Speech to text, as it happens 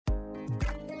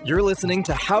You're listening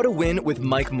to How to Win with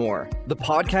Mike Moore, the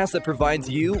podcast that provides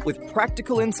you with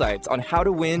practical insights on how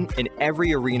to win in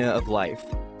every arena of life.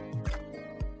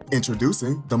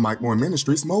 Introducing the Mike Moore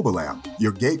Ministries mobile app,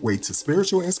 your gateway to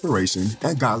spiritual inspiration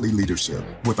and godly leadership.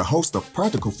 With a host of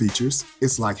practical features,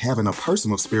 it's like having a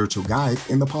personal spiritual guide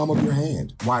in the palm of your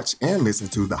hand. Watch and listen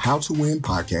to the How to Win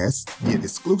podcast, get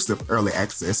exclusive early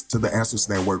access to the Answers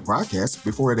That Work broadcast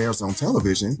before it airs on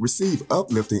television, receive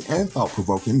uplifting and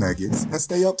thought-provoking nuggets, and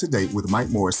stay up to date with Mike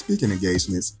Moore's speaking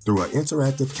engagements through an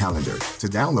interactive calendar. To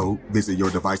download, visit your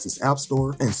device's app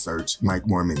store and search Mike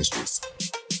Moore Ministries.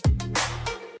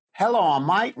 Hello, I'm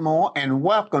Mike Moore, and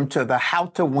welcome to the How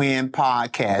to Win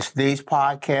podcast. These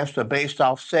podcasts are based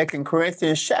off 2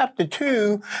 Corinthians chapter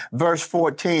 2, verse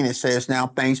 14. It says, "Now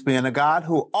thanks be unto God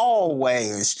who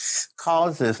always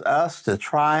causes us to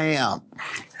triumph."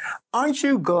 Aren't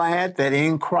you glad that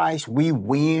in Christ we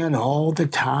win all the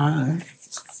time?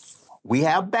 We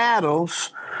have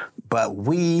battles, but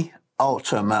we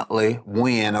ultimately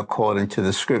win according to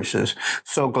the scriptures.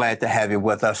 So glad to have you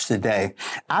with us today.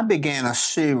 I began a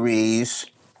series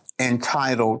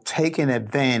entitled Taking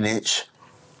Advantage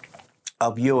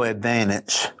of Your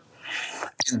Advantage.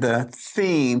 And the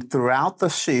theme throughout the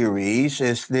series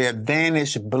is the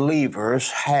advantage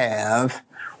believers have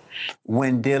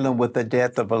when dealing with the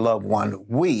death of a loved one.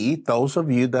 We, those of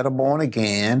you that are born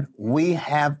again, we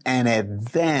have an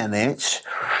advantage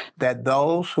that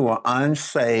those who are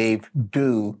unsaved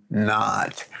do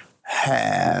not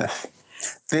have.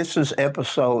 This is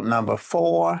episode number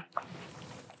 4,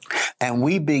 and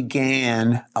we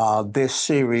began this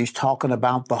series talking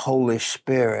about the Holy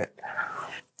Spirit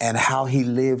and how he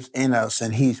lives in us,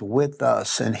 and he's with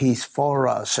us, and he's for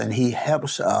us, and he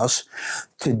helps us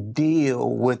to deal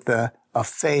with the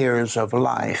affairs of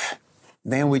life.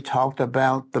 Then we talked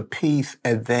about the peace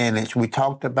advantage. We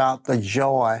talked about the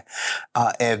joy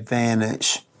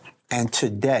advantage. And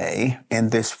today, in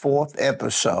this 4th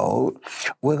episode,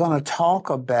 we're going to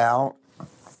talk about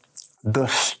the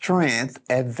strength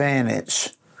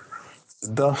advantage.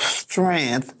 The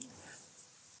strength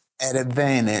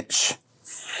advantage.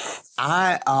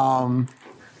 I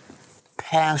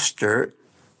pastored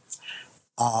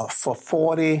for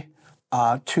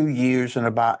 42 years and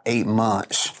about 8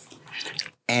 months.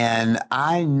 And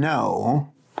I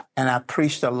know, and I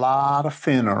preached a lot of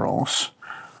funerals,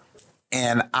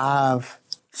 and I've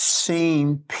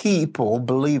seen people,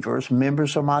 believers,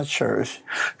 members of my church,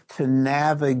 to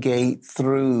navigate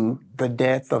through the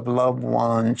death of loved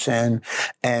ones and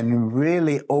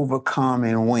really overcome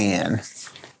and win.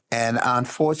 And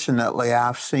unfortunately,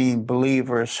 I've seen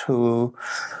believers who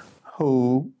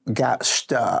got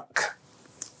stuck,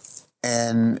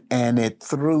 and it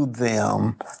threw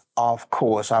them off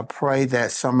course. I pray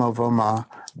that some of them are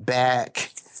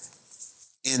back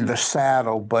in the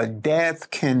saddle, but death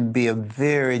can be a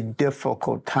very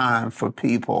difficult time for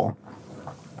people.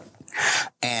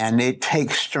 And it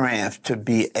takes strength to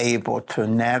be able to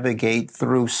navigate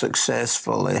through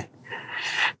successfully.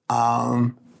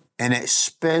 And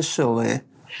especially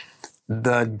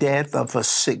the death of a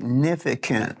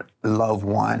significant loved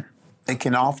one. It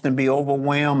can often be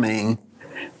overwhelming.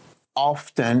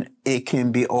 Often it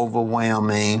can be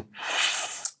overwhelming.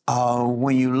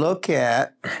 When you look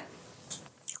at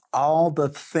all the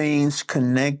things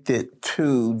connected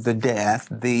to the death,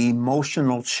 the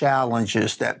emotional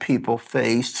challenges that people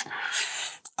face,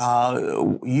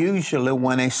 usually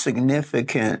when a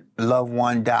significant loved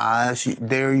one dies,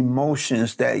 there are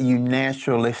emotions that you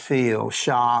naturally feel: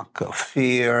 shock,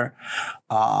 fear,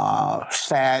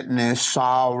 sadness,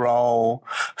 sorrow.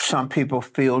 Some people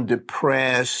feel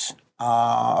depressed,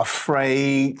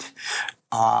 afraid,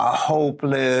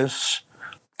 hopeless,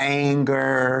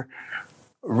 anger,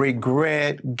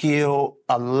 regret, guilt,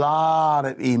 a lot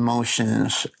of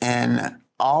emotions. And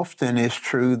often it's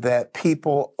true that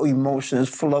people emotions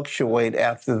fluctuate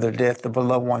after the death of a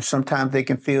loved one. Sometimes they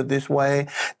can feel this way,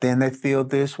 then they feel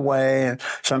this way, and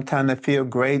sometimes they feel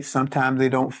great, sometimes they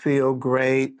don't feel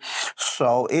great.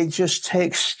 So it just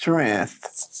takes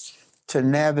strength to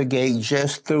navigate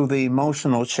just through the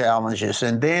emotional challenges.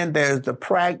 And then there's the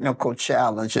practical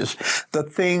challenges, the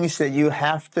things that you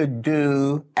have to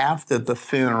do after the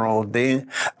funeral, the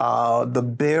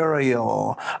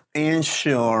burial,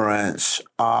 insurance,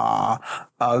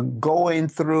 going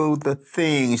through the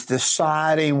things,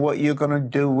 deciding what you're going to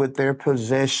do with their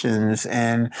possessions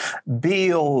and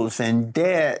bills and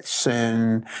debts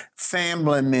and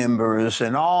family members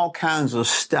and all kinds of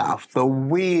stuff, the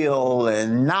will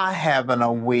and not having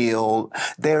a will.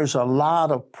 There's a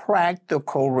lot of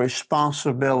practical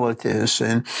responsibilities.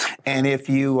 And if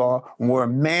you were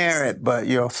married, but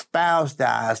your spouse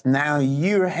dies, now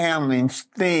you're handling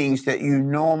things that you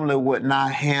normally would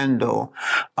not handle.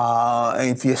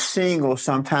 If you're single,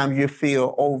 sometimes you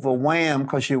feel overwhelmed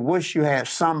because you wish you had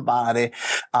somebody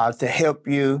to help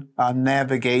you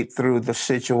navigate through the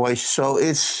situation. So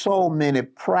it's so many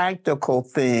practical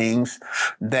things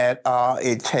that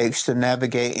it takes to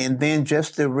navigate. And then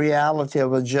just the reality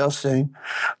of adjusting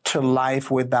to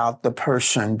life without the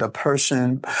person. The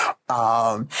person,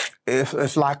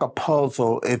 it's like a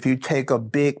puzzle. If you take a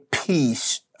big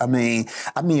piece, I mean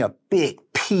a big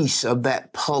piece of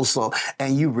that puzzle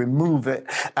and you remove it,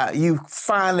 you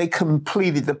finally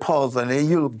completed the puzzle, and then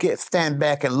you'll stand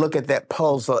back and look at that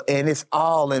puzzle and it's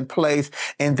all in place.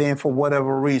 And then for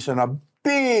whatever reason, a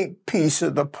big piece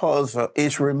of the puzzle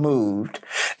is removed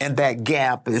and that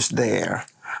gap is there.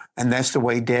 And that's the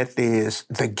way death is,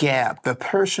 the gap. The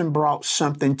person brought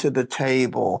something to the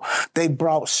table. They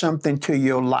brought something to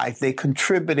your life. They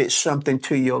contributed something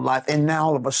to your life. And now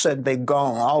all of a sudden they're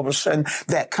gone. All of a sudden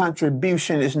that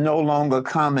contribution is no longer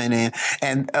coming in.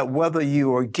 And whether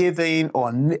you are giving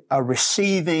or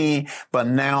receiving, but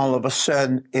now all of a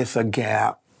sudden it's a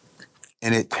gap.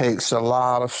 And it takes a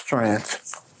lot of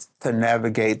strength to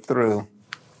navigate through.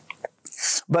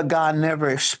 But God never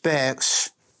expects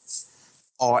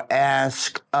or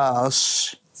ask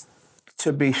us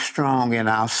to be strong in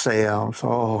ourselves.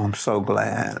 Oh, I'm so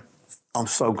glad. I'm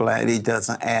so glad he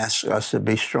doesn't ask us to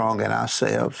be strong in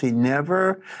ourselves. He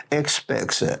never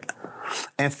expects it.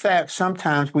 In fact,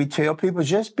 sometimes we tell people,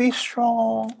 just be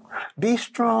strong,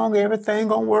 everything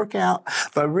gonna work out.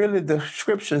 But really, the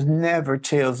scriptures never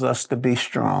tells us to be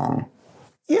strong.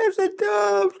 Yes, it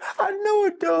does. I know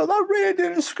it does. I read it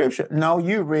in the scripture. No,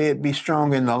 you read be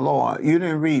strong in the Lord. You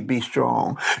didn't read be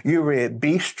strong. You read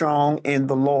be strong in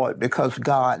the Lord, because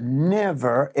God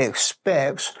never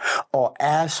expects or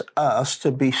asks us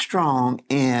to be strong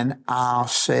in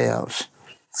ourselves.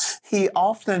 He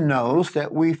often knows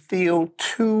that we feel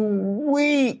too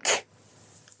weak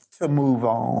to move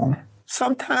on.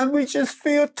 Sometimes we just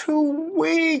feel too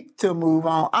weak to move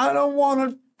on. I don't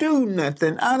want to do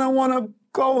nothing. I don't want to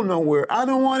go nowhere. I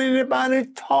don't want anybody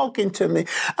talking to me.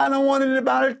 I don't want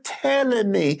anybody telling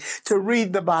me to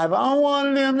read the Bible. I don't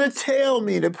want them to tell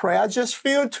me to pray. I just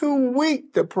feel too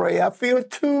weak to pray. I feel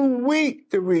too weak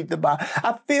to read the Bible.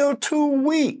 I feel too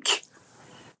weak.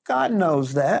 God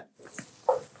knows that.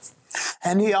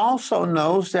 And he also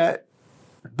knows that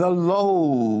the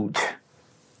load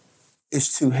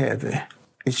is too heavy.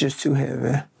 It's just too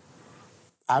heavy.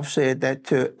 I've said that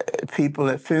to people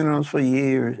at funerals for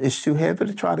years. It's too heavy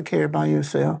to try to carry by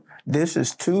yourself. This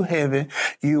is too heavy.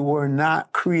 You were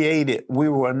not created. We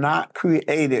were not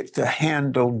created to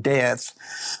handle death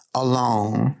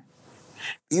alone.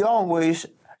 You always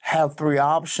have three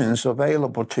options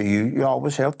available to you. You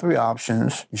always have three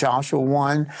options. Joshua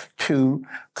 1:2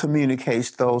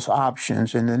 communicates those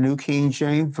options. In the New King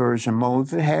James Version,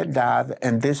 Moses had died,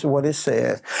 and this is what it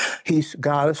says.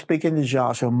 God is speaking to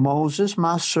Joshua. Moses,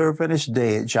 my servant, is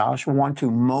dead. Joshua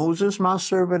 1:2, Moses, my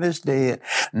servant, is dead.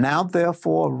 Now,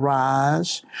 therefore,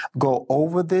 arise, go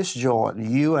over this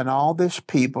Jordan, you and all this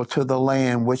people, to the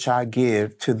land which I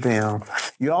give to them.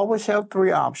 You always have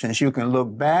three options. You can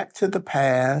look back to the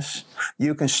past,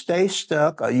 you can stay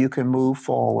stuck, or you can move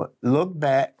forward. Look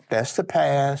back, that's the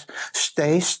past.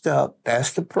 Stay stuck,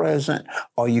 that's the present,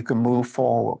 or you can move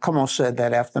forward. Come on, say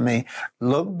that after me.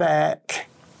 Look back,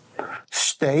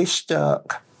 stay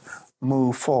stuck,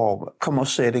 move forward. Come on,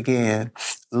 say it again.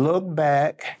 Look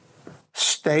back,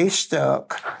 stay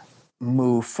stuck,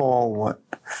 move forward.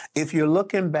 If you're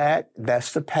looking back,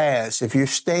 that's the past. If you're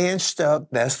staying stuck,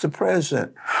 that's the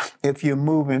present. If you're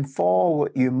moving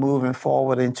forward, you're moving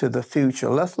forward into the future.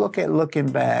 Let's look at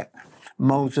looking back.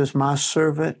 Moses, my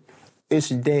servant, is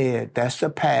dead. That's the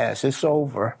past. It's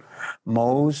over.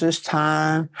 Moses'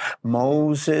 time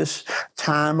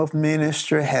of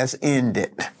ministry has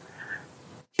ended.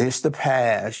 It's the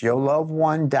past. Your loved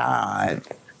one died.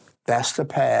 That's the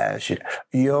past.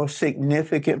 Your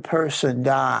significant person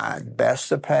died. That's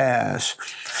the past.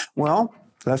 Well,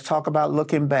 let's talk about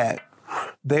looking back.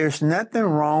 There's nothing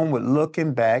wrong with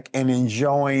looking back and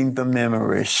enjoying the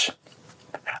memories.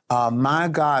 My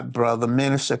God brother,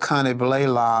 Minister Connie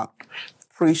Blaylock,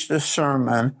 preached a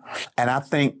sermon, and I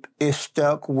think it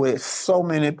stuck with so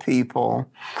many people.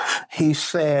 He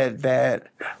said that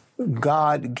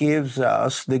God gives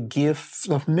us the gift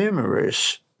of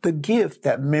memories, the gift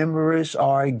that memories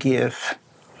are a gift.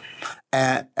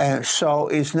 And so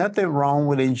it's nothing wrong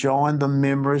with enjoying the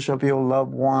memories of your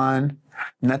loved one.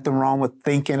 Nothing wrong with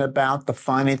thinking about the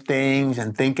funny things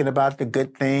and thinking about the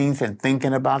good things and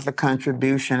thinking about the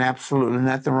contribution. Absolutely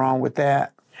nothing wrong with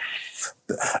that.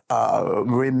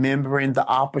 Remembering the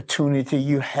opportunity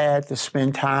you had to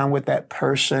spend time with that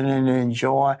person and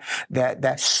enjoy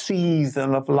that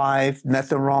season of life.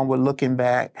 Nothing wrong with looking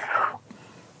back.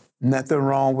 Nothing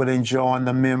wrong with enjoying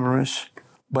the memories.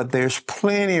 But there's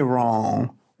plenty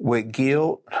wrong with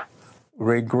guilt,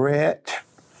 regret,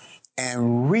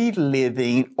 and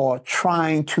reliving or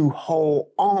trying to hold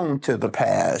on to the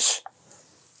past.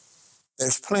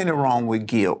 There's plenty wrong with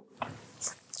guilt.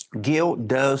 Guilt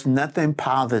does nothing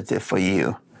positive for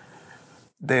you.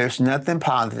 There's nothing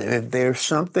positive. If there's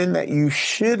something that you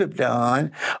should have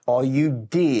done or you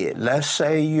did, let's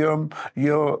say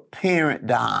your parent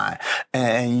died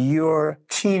and you're a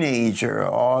teenager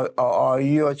or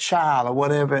you're a child or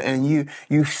whatever, and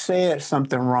you said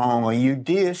something wrong or you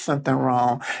did something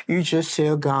wrong, you just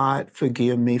tell God,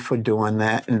 forgive me for doing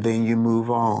that, and then you move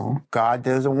on. God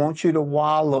doesn't want you to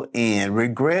wallow in.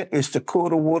 Regret is the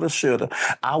coulda, woulda, shoulda.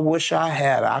 I wish I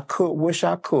had. I wish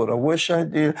I could. I wish I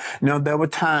did. There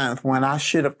were times when I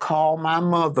should have called my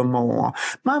mother more.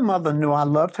 My mother knew I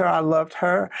loved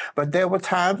her, but there were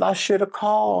times I should have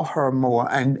called her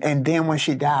more. And then when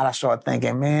she died, I started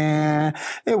thinking, man,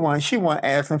 she wasn't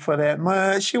asking for that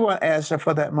much. She wasn't asking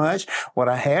for that much. What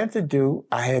I had to do,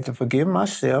 I had to forgive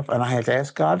myself, and I had to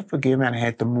ask God to forgive me, and I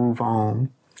had to move on.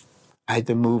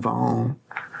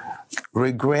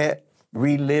 Regret,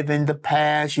 reliving the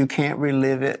past, you can't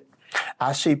relive it.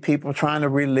 I see people trying to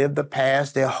relive the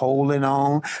past. They're holding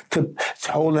on to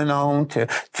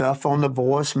stuff on the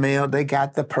voicemail. They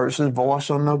got the person's voice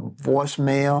on the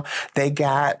voicemail. They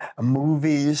got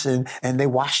movies and they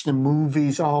watch the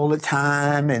movies all the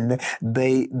time, and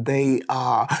they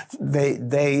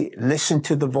listen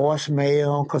to the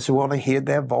voicemail because they want to hear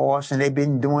their voice, and they've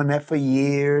been doing that for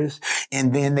years.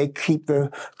 And then they keep the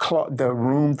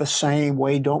room the same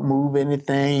way. Don't move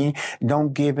anything.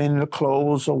 Don't give any of the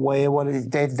clothes away.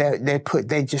 They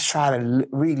just try to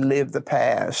relive the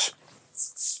past.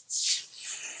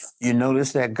 You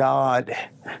notice that God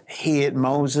hid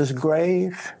Moses'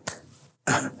 grave?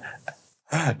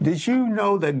 Did you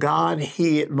know that God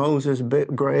hid Moses'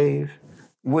 grave?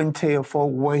 Wouldn't tell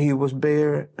folk where he was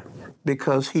buried,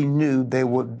 because he knew they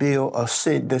would build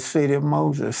the city of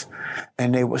Moses,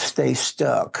 and they would stay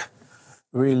stuck,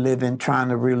 trying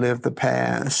to relive the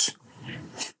past.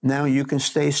 Now you can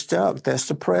stay stuck. That's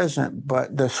the present.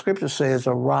 But the scripture says,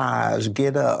 arise,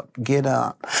 get up, get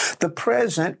up. The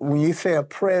present, when you say a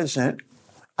present,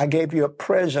 I gave you a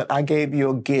present, I gave you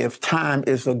a gift. Time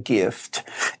is a gift.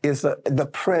 The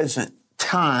present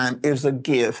time is a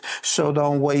gift. So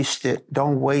don't waste it.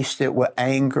 Don't waste it with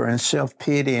anger and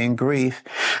self-pity and grief.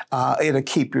 It'll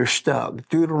keep you stuck.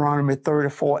 Deuteronomy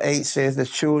 34:8 says the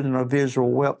children of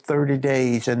Israel wept 30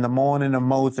 days, and the mourning of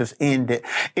Moses ended.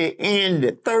 It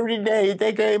ended 30 days.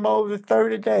 They gave Moses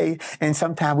 30 days. And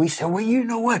sometimes we say, well, you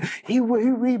know what? He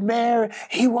remarried.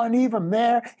 He wasn't even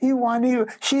married.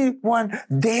 She wasn't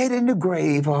dead in the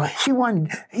grave, or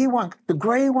the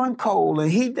grave wasn't cold,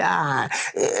 and he died.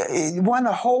 One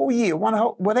a whole year.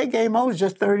 They gave Moses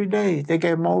just 30 days. They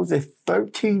gave Moses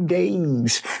 13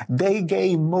 days. They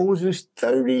gave Moses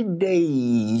 30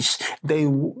 days. They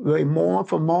mourned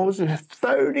for Moses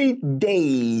 30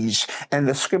 days. And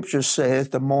the scripture says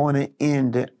the mourning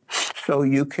ended. So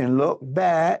you can look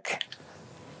back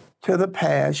to the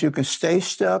past, you can stay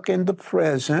stuck in the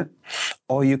present,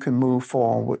 or you can move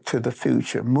forward to the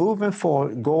future. Moving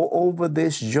forward, go over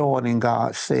this Jordan,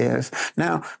 God says.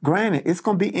 Now, granted, it's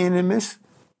going to be enemies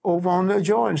over on the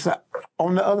Jordan side,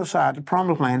 on the other side, the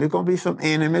promised land. There's going to be some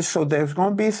enemies, so there's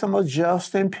going to be some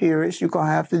adjusting periods you're going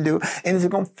to have to do. And it's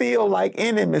going to feel like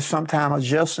enemies sometimes,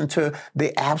 adjusting to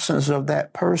the absence of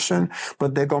that person,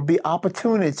 but there are going to be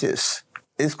opportunities.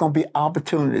 It's going to be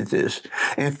opportunities.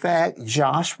 In fact,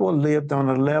 Joshua lived on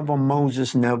a level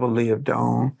Moses never lived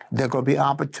on. There are going to be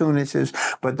opportunities,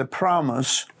 but the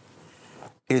promise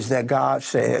is that God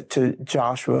said to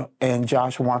Joshua in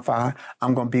Joshua 1:5,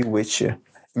 I'm going to be with you.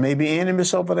 Maybe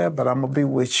enemies over there, but I'm going to be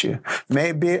with you.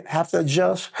 Maybe have to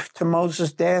adjust to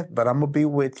Moses' death, but I'm going to be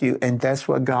with you. And that's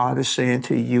what God is saying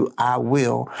to you. I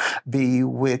will be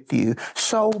with you.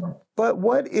 So, But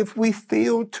what if we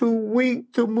feel too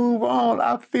weak to move on?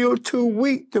 I feel too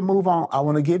weak to move on. I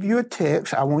want to give you a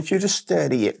text. I want you to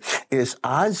study it. It's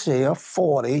Isaiah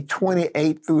 40,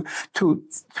 28 through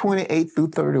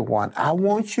 31. I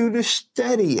want you to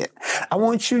study it. I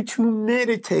want you to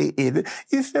meditate it.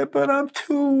 You said, but I'm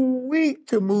too weak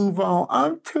to move on.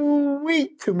 I'm too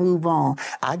weak to move on.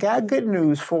 I got good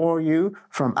news for you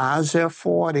from Isaiah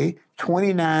 40,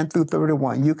 29 through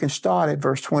 31. You can start at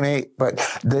verse 28, but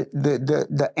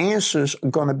the answer's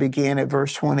going to begin at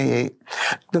verse 28.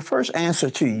 The first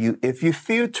answer to you, if you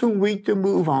feel too weak to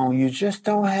move on, you just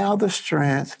don't have the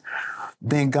strength,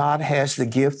 then God has the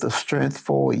gift of strength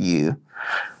for you.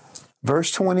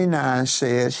 Verse 29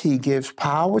 says, he gives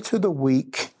power to the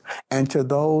weak, and to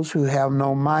those who have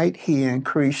no might, he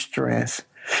increased strength.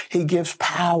 He gives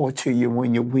power to you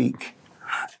when you're weak.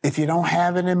 If you don't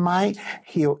have it in might,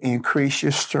 he'll increase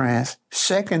your strength.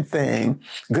 Second thing,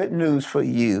 good news for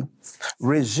you.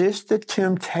 Resist the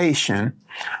temptation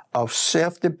of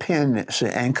self-dependency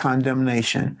and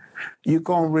condemnation. You're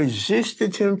going to resist the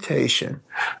temptation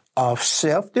of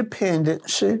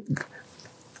self-dependency.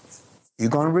 You're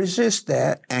going to resist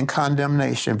that and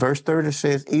condemnation. Verse 30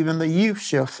 says, even the youth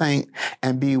shall faint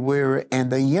and be weary, and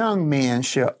the young men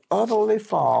shall utterly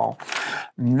fall.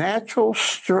 Natural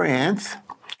strength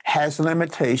has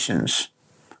limitations,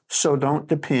 so don't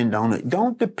depend on it.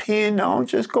 Don't depend on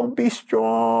just going to be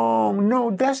strong.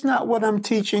 No, that's not what I'm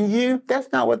teaching you. That's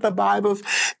not what the Bible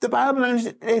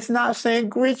is not saying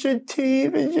grit your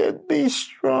teeth and just be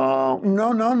strong.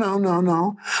 No.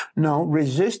 No,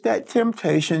 resist that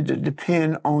temptation to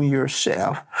depend on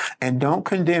yourself, and don't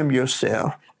condemn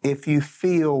yourself if you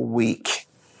feel weak.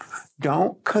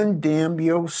 Don't condemn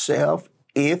yourself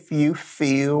if you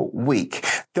feel weak.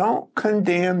 Don't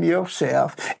condemn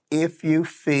yourself if you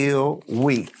feel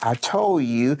weak. I told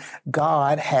you,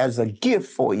 God has a gift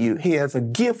for you. He has a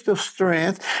gift of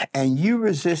strength, and you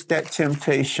resist that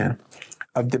temptation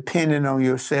of depending on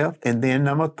yourself. And then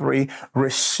number 3,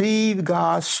 receive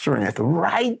God's strength.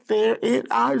 Right there in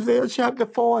Isaiah chapter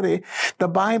 40, the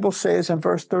Bible says in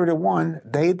verse 31,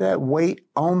 they that wait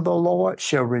on the Lord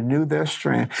shall renew their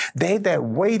strength. They that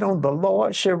wait on the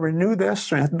Lord shall renew their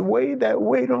strength. They that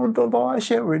wait on the Lord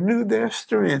shall renew their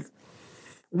strength.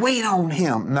 Wait on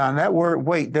him. Now, that word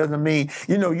wait doesn't mean,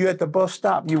 you're at the bus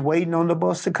stop, you waiting on the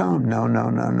bus to come. No.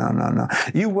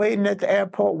 You waiting at the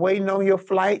airport, waiting on your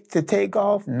flight to take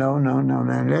off. No.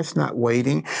 That's not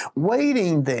waiting.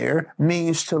 Waiting there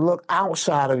means to look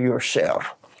outside of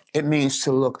yourself. It means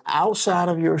to look outside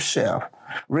of yourself.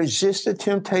 Resist the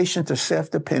temptation to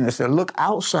self-dependency. Look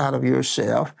outside of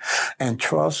yourself and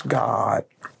trust God.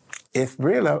 It's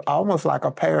really almost like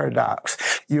a paradox.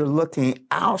 You're looking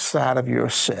outside of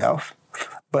yourself,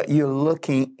 but you're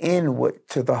looking inward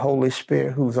to the Holy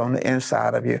Spirit who's on the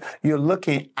inside of you. You're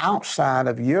looking outside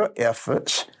of your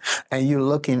efforts, and you're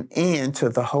looking into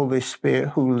the Holy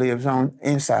Spirit who lives on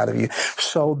inside of you.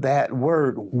 So that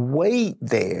word wait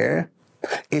there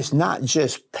is not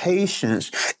just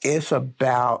patience, it's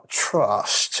about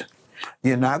trust.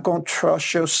 You're not going to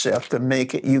trust yourself to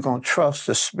make it. You're going to trust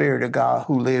the Spirit of God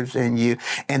who lives in you.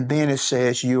 And then it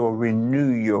says you'll renew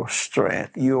your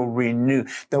strength. You'll renew.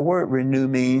 The word renew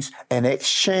means an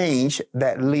exchange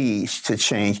that leads to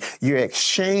change. You're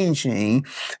exchanging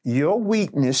your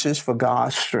weaknesses for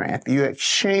God's strength. You're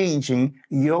exchanging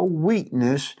your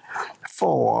weakness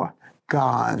for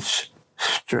God's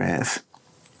strength.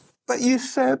 But you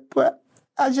said, but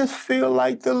I just feel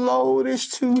like the load is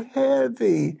too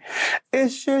heavy.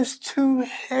 It's just too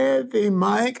heavy,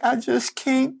 Mike. I just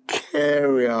can't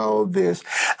carry all this.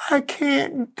 I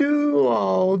can't do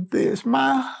all this.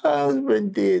 My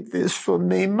husband did this for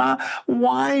me. My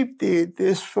wife did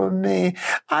this for me.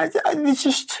 It's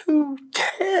just too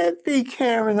heavy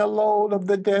carrying the load of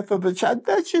the death of a child.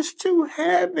 That's just too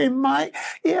heavy, Mike.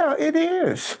 Yeah, it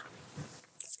is.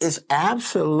 It's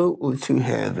absolutely too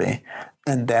heavy.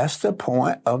 And that's the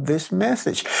point of this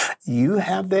message. You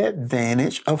have the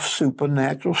advantage of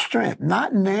supernatural strength,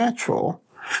 not natural.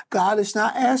 God is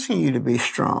not asking you to be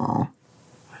strong.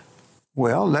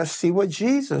 Well, let's see what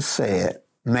Jesus said.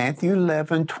 Matthew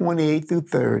 11, 28 through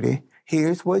 30.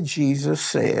 Here's what Jesus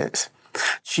says.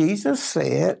 Jesus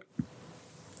said,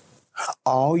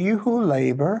 all you who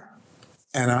labor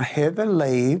and are heavy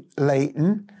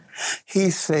laden, he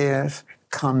says,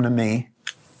 come to me.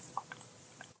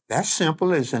 That's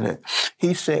simple, isn't it?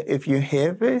 He said, if you're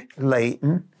heavy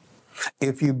laden,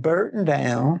 if you're burdened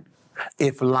down,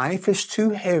 if life is too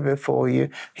heavy for you,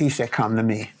 he said, come to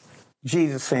me.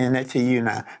 Jesus saying that to you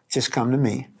now. Just come to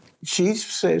me.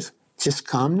 Jesus says, just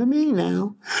come to me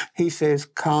now. He says,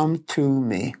 come to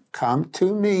me. Come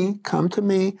to me. Come to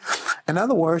me. In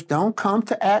other words, don't come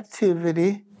to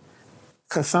activity.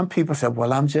 Because some people say,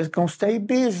 well, I'm just going to stay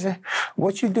busy.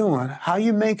 What you doing? How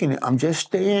you making it? I'm just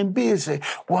staying busy.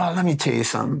 Well, let me tell you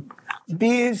something.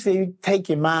 Busy, take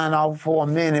your mind off for a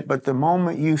minute, but the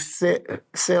moment you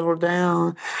settle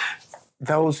down,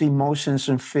 those emotions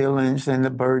and feelings and the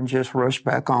burden just rush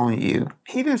back on you.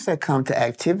 He didn't say come to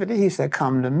activity. He said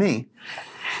come to me.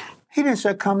 He didn't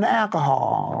say come to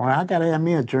alcohol. Well, I gotta have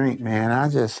me a drink, man. I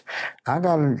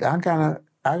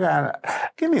gotta,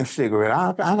 give me a cigarette.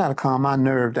 I gotta calm my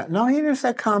nerve down. No, he didn't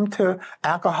say come to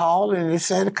alcohol, and he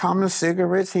said come to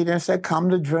cigarettes. He didn't say come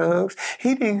to drugs.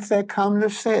 He didn't say come to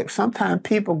sex. Sometimes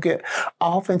people get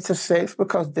off into sex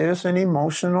because there's an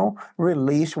emotional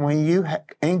release when you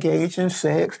engage in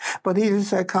sex, but he didn't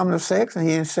say come to sex, and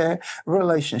he didn't say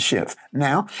relationships.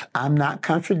 Now, I'm not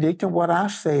contradicting what I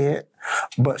said,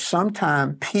 but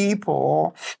sometimes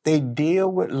people, they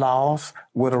deal with loss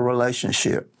with a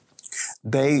relationship.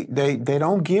 They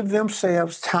don't give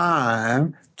themselves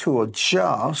time to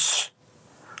adjust.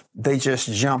 They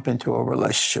just jump into a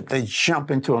relationship. They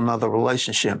jump into another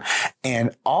relationship.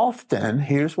 And often,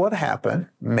 here's what happened,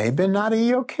 maybe not in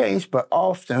your case, but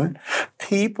often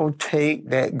people take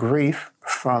that grief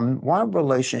from one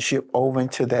relationship over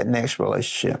into that next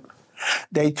relationship.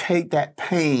 They take that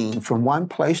pain from one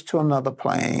place to another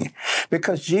plane,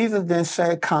 because Jesus didn't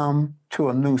say come to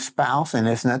a new spouse, and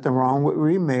there's nothing wrong with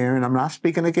remarrying. I'm not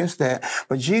speaking against that.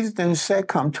 But Jesus didn't say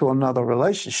come to another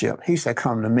relationship. He said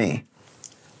come to me.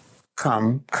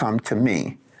 Come to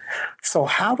me. So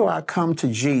how do I come to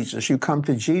Jesus? You come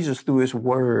to Jesus through his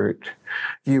word.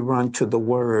 You run to the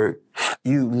word.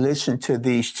 You listen to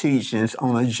these teachings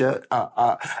on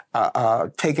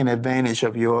taking advantage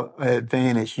of your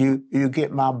advantage. You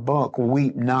get my book,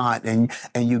 Weep Not, and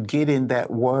you get in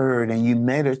that word and you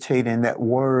meditate in that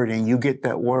word and you get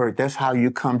that word. That's how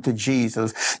you come to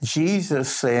Jesus.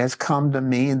 Jesus says, come to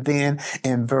me. And then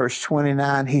in verse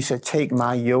 29, he said, take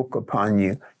my yoke upon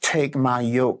you. Take my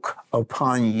yoke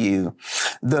upon you.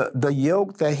 The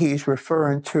yoke that he's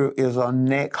referring to is a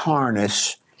neck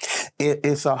harness. It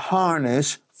is a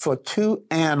harness for two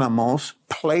animals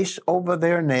placed over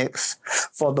their necks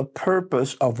for the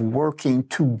purpose of working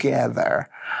together.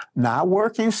 Not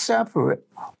working separate,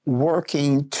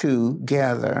 working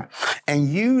together. And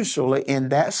usually in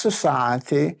that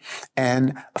society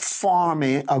and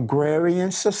farming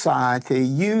agrarian society,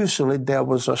 usually there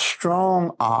was a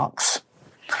strong ox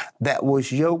that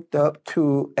was yoked up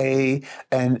to a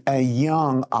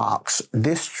young ox.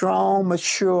 This strong,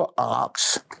 mature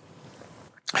ox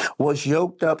was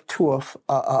yoked up to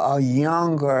a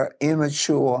younger,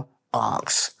 immature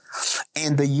ox.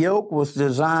 And the yoke was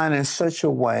designed in such a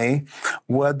way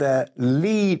where the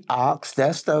lead ox,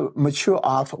 that's the mature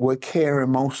ox, would carry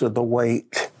most of the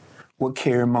weight.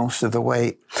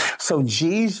 So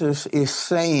Jesus is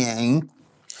saying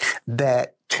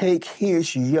that take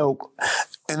his yoke.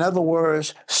 In other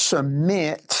words,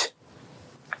 submit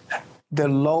the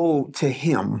load to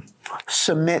him.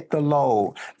 Submit the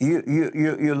load.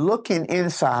 You're looking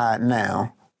inside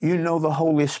now. You know the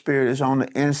Holy Spirit is on the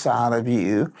inside of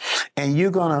you, and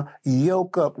you're going to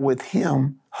yoke up with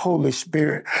him. Holy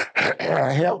Spirit,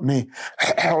 help me.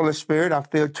 Holy Spirit, I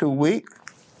feel too weak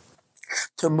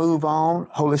to move on.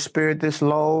 Holy Spirit, this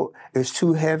load is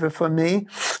too heavy for me.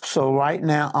 So right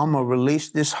now, I'm going to release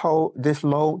this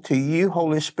load to you,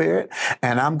 Holy Spirit,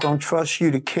 and I'm going to trust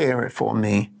you to carry it for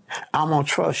me. I'm going to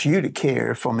trust you to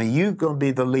carry it for me. You're going to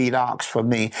be the lead ox for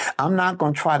me. I'm not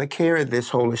going to try to carry this,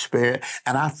 Holy Spirit.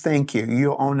 And I thank you.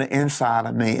 You're on the inside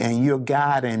of me, and you're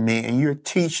guiding me, and you're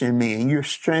teaching me, and you're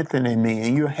strengthening me,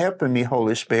 and you're helping me,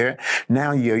 Holy Spirit.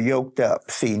 Now you're yoked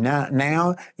up. See,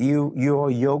 now you're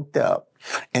yoked up.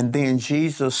 And then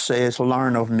Jesus says,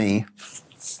 learn of me.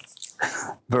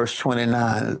 Verse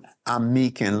 29, I'm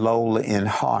meek and lowly in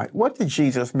heart. What did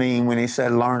Jesus mean when he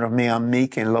said, learn of me, I'm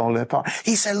meek and lowly in heart?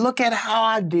 He said, look at how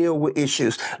I deal with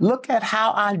issues. Look at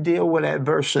how I deal with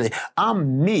adversity.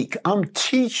 I'm meek. I'm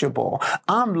teachable.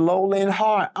 I'm lowly in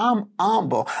heart. I'm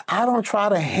humble. I don't try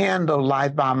to handle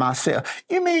life by myself.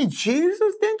 You mean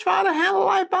Jesus didn't try to handle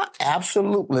life by?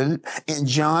 Absolutely. In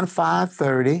John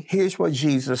 5:30, here's what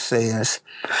Jesus says.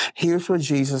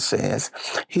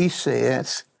 He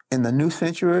says, in the New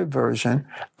Century Version,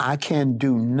 I can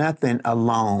do nothing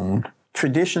alone.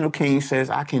 Traditional King says,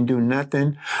 I can do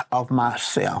nothing of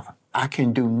myself. I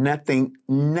can do nothing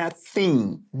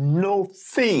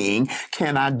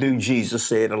can I do, Jesus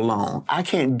said, alone. I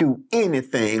can't do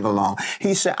anything alone.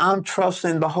 He said, I'm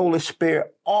trusting the Holy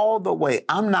Spirit all the way.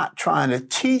 I'm not trying to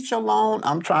teach alone.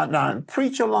 I'm trying not to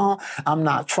preach alone. I'm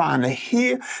not trying to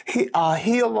heal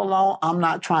alone. I'm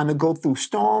not trying to go through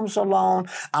storms alone.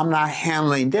 I'm not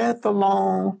handling death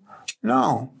alone.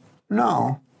 No.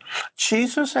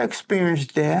 Jesus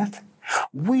experienced death.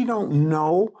 We don't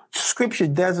know. Scripture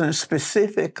doesn't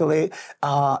specifically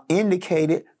indicate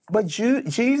it, but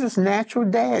Jesus' natural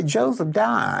dad, Joseph,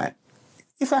 died.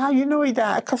 You say, how you know he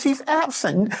died? Because he's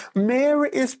absent. Mary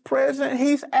is present.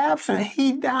 He's absent.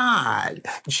 He died.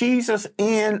 Jesus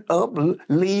ended up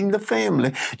leading the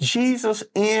family. Jesus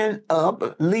ended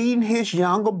up leading his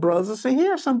younger brothers. And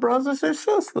here are some brothers and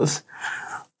sisters.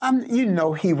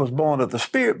 He was born of the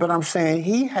Spirit, but I'm saying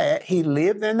he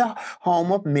lived in the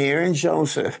home of Mary and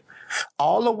Joseph.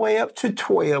 All the way up to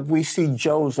 12, we see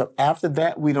Joseph. After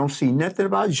that, we don't see nothing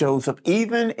about Joseph.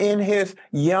 Even in his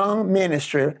young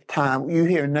ministry time, you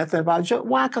hear nothing about Joseph.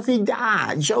 Why? Because he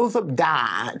died. Joseph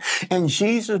died. And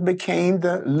Jesus became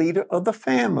the leader of the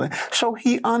family. So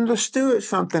he understood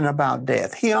something about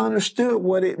death. He understood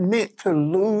what it meant to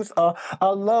lose a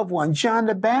loved one. John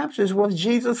the Baptist was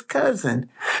Jesus' cousin.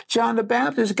 John the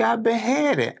Baptist got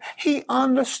beheaded. He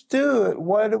understood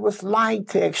what it was like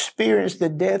to experience the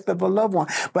death of a loved one.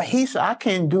 But he said, I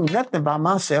can't do nothing by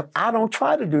myself. I don't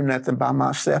try to do nothing by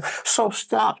myself. So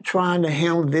stop trying to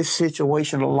handle this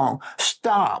situation alone.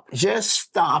 Stop. Just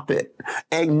stop it.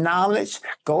 Acknowledge.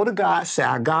 Go to God. Say,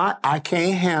 God, I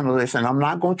can't handle this and I'm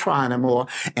not going to try anymore.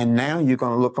 And now you're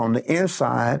going to look on the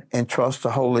inside and trust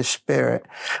the Holy Spirit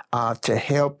to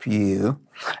help you.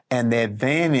 And the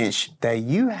advantage that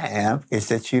you have is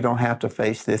that you don't have to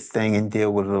face this thing and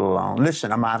deal with it alone.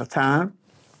 Listen, I'm out of time.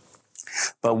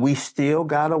 But we still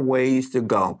got a ways to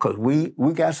go because we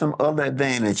got some other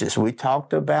advantages. We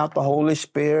talked about the Holy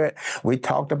Spirit. We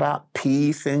talked about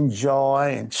peace and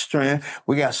joy and strength.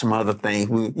 We got some other things.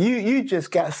 You just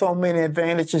got so many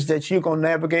advantages that you're going to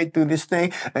navigate through this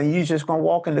thing and you're just going to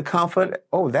walk in the comfort.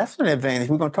 Oh, that's an advantage.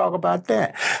 We're going to talk about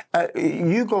that.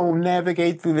 You're going to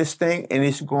navigate through this thing and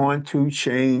it's going to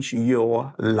change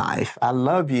your life. I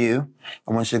love you.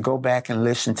 I want you to go back and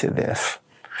listen to this.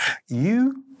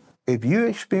 If you're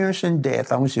experiencing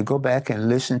death, I want you to go back and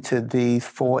listen to these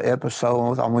 4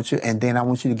 episodes. I want you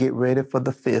to get ready for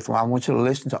the 5th one. I want you to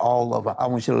listen to all of it. I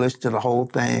want you to listen to the whole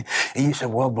thing. And you say,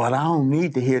 well, but I don't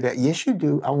need to hear that. Yes, you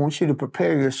do. I want you to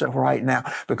prepare yourself right now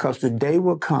because the day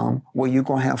will come where you're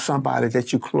going to have somebody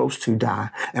that you're close to die.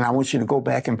 And I want you to go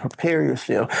back and prepare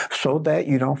yourself so that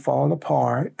you don't fall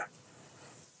apart,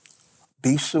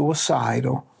 be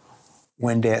suicidal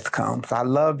when death comes. I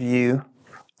love you.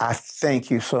 I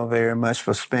thank you so very much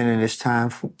for spending this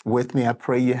time with me. I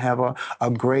pray you have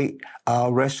a great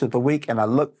rest of the week, and I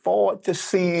look forward to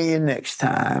seeing you next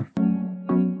time.